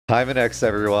Hi, X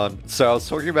everyone. So I was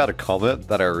talking about a comment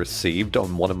that I received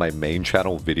on one of my main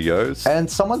channel videos.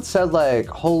 And someone said like,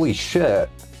 holy shit,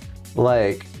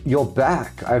 like, you're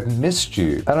back. I've missed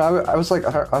you. And I was like,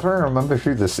 I don't remember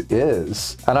who this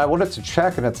is. And I wanted to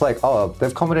check and it's like, oh,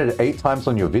 they've commented 8 times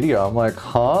on your video. I'm like,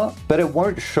 huh? But it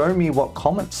won't show me what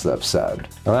comments they've said.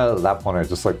 And then at that point, I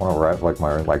just like want to write like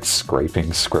my own like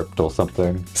scraping script or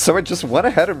something. So I just went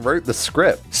ahead and wrote the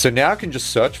script. So now I can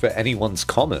just search for anyone's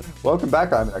comment. Welcome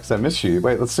back, I'm X. I miss you.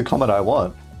 Wait, that's the comment I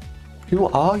want. Who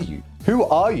are you? Who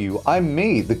are you? I'm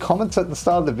me. The comments at the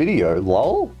start of the video.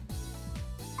 Lol?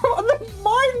 They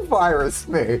mind virus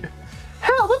me.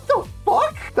 How? What the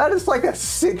fuck? That is like a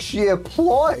 6-year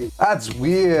ploy. That's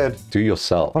weird. Do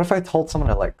yourself. What if I told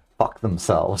someone to like fuck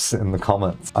themselves in the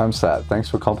comments? I'm sad. Thanks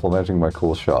for complimenting my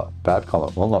cool shot. Bad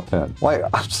comment. Will not pin. Wait,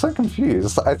 I'm so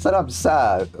confused. I said I'm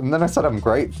sad, and then I said I'm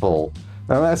grateful.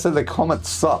 And then I said the comment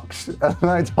sucks, and then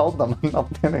I told them I'm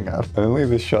not pinning it. Only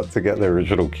the shot to get the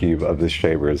original cube of this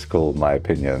shaver is cool, in my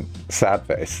opinion. Sad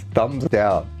face. Thumbs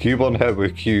down. Cube on head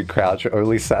with Q crouch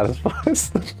only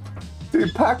satisfies.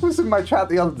 Dude, Pac was in my chat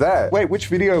the other day. Wait, which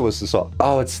video was this on?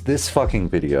 Oh, it's this fucking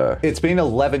video. It's been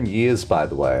 11 years, by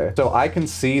the way. So I can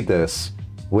see this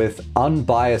with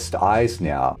unbiased eyes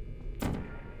now.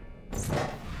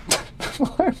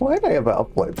 Why did I ever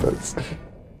upload this?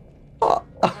 Oh.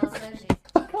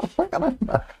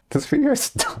 This video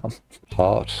is dumb.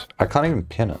 Hot. I can't even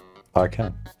pin it. I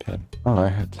can pin. Oh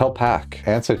no. Tell Pac.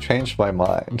 Answer changed my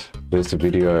mind. This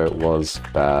video was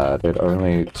bad. It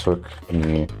only took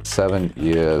me 7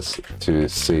 years to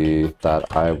see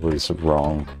that I was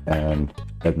wrong and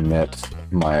admit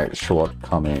my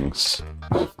shortcomings.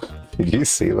 Did you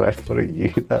see that I put a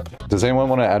U there? Does anyone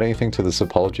want to add anything to this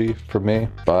apology from me?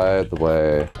 By the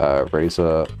way,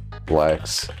 Razor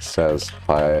Likes says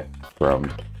hi from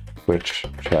Twitch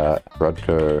chat.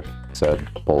 Rudko said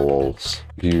balls.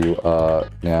 You are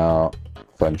now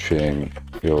clenching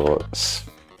your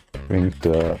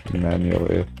sphincter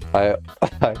manually. I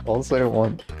also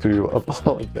want to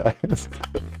apologize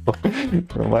for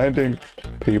reminding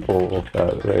people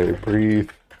that they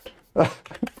breathe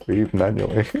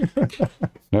manually.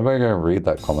 Nobody gonna read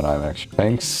that comment, I'm actually.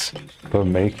 Thanks for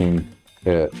making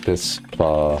it this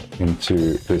far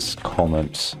into this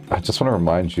comment. I just want to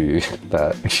remind you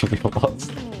that you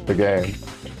lost the game.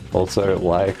 Also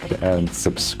like and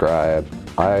subscribe.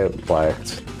 I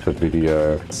liked the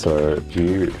video, so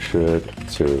you should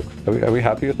too. Are we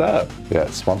happy with that? Yeah,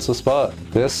 sponsor spot.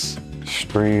 This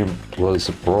stream was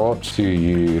brought to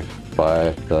you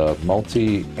by the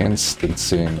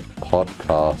Multi-Instancing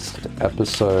Podcast,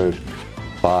 episode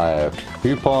 5.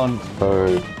 Coupon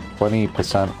code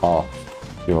 20% off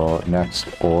your next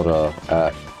order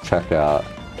at checkout.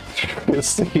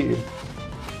 Receive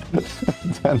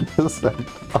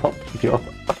 10% off your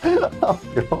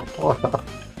order.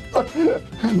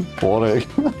 Warning.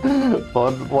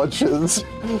 Bond watchers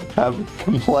have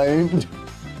complained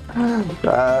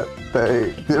that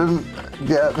they didn't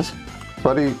get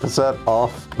 20%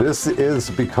 off. This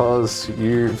is because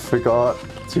you forgot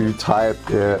to type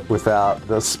it without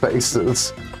the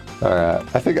spaces. Alright,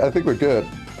 I think we're good.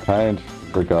 Kind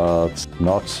regards,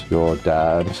 not your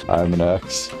dad. I'm an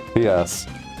X. P.S.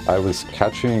 I was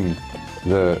catching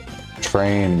the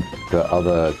train the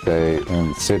other day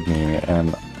in Sydney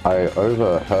and I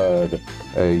overheard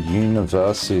a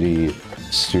university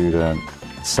student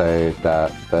say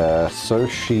that their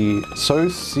sociology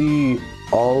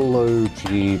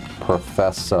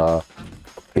professor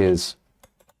is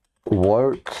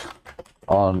woke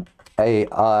on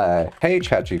AI. Hey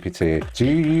ChatGPT, do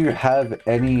you have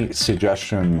any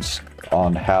suggestions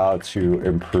on how to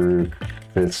improve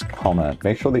this comment?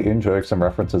 Make sure the in-jokes and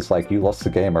references like you lost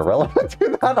the game are relevant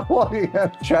to that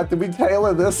audience. Chat, did we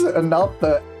tailor this enough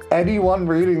that anyone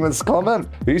reading this comment?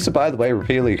 The use of by the way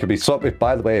repeatedly could be swapped with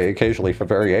by the way occasionally for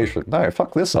variation. No,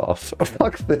 fuck this off.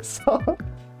 Fuck this off.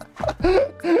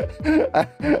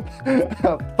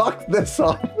 Fuck this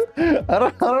off.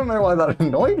 I don't know why that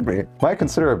annoyed me. Might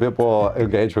consider a bit more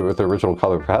engagement with the original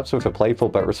color, perhaps with a playful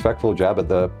but respectful jab at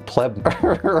the pleb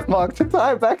remark to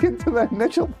tie back into the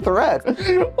initial thread.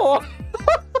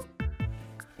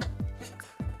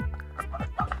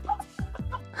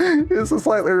 Here's a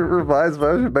slightly revised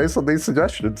version based on these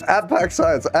suggestions. Add pack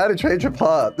science, add a change of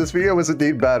heart. This video was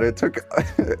indeed bad. It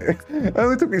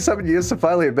only took me 7 years to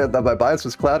finally admit that my bias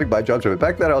was clouding my judgment.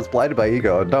 Back then I was blinded by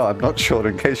ego. No, I'm not short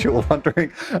in case you were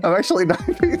wondering. I'm actually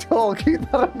 9 feet tall. Keep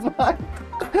that in mind.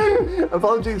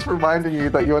 Apologies for reminding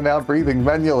you that you are now breathing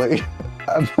manually.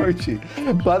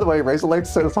 emoji. By the way, Razorlegs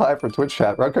says hi for Twitch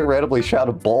chat. Rocco randomly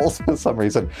shouted balls for some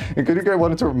reason. And Goody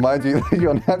wanted to remind you that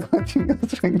you're now clenching your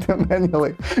sphincter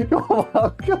manually. You're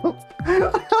welcome.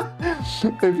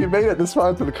 If you made it this far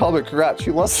into the comment, congrats,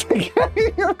 you lost the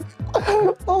game.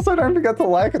 Also, don't forget to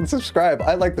like and subscribe.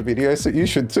 I like the video, so you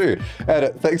should too.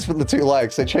 Edit, thanks for the 2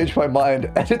 likes. They changed my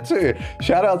mind. Edit too.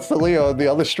 Shout outs to Leo and the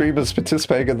other streamers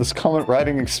participating in this comment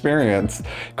writing experience.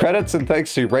 Credits and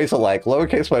thanks to Razorlike,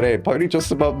 lowercase my name, Pony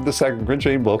just above the second,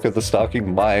 Grinchine Book of the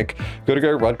Stalking Mike,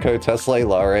 Goodigo, Rudko, Tesla,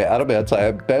 Larry, Adam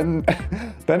Anti, Ben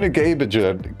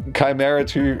Gabajan, Chimera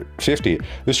 250.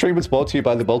 This stream was brought to you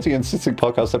by the Multi-Insisting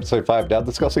Podcast episode 5, now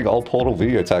discussing all Portal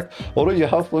video tech. Order your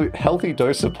healthy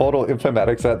dose of Portal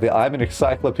informatics at the I'm an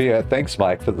Encyclopedia. Thanks,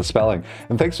 Mike, for the spelling.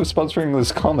 And thanks for sponsoring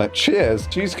this comment. Cheers!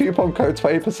 Use coupon code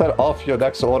 20% off your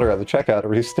next order at the checkout, or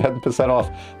receive 10%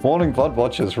 off. Morning VOD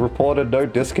watchers reported no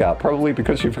discount, probably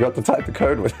because you forgot to type the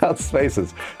code without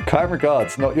spaces. Kind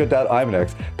regards, not your dad,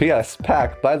 Imanex. P.S.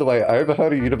 Pack, by the way, I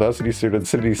overheard a university student,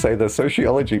 Sydney, say their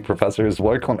sociology professor is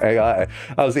woke on AI.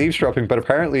 I was eavesdropping, but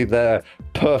apparently their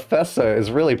professor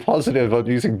is really positive on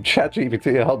using ChatGPT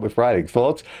to help with writing.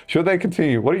 Thoughts? Should they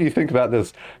continue? What do you think about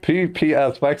this?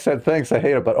 P.P.S. Mike said, thanks, I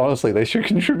hate it, but honestly, they should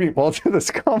contribute more to this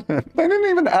comment. They didn't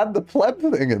even add the pleb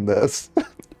thing in this.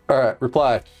 Alright,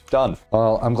 reply. Done.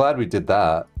 Well, I'm glad we did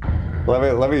that.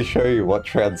 Let me show you what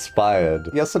transpired.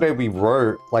 Yesterday we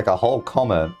wrote like a whole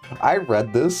comment. I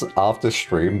read this after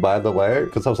stream, by the way,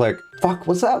 because I was like, fuck,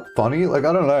 was that funny? Like,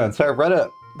 I don't know. And so I read it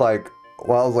like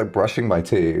while I was like brushing my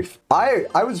teeth. I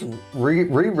was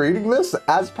rereading this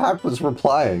as Pac was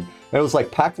replying. And it was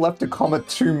like, Pac left a comment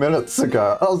 2 minutes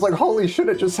ago. I was like, holy shit,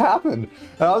 it just happened.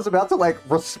 And I was about to like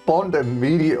respond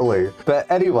immediately. But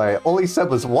anyway, all he said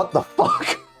was, what the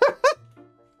fuck?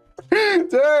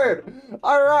 Dude,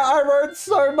 I wrote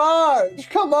so much.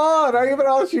 Come on, I even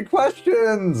asked you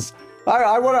questions.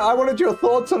 I wanted your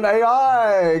thoughts on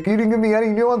AI. You didn't give me any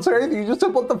nuance or anything. You just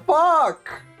said, what the fuck?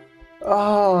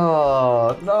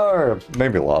 Oh, no.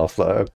 Made me laugh though.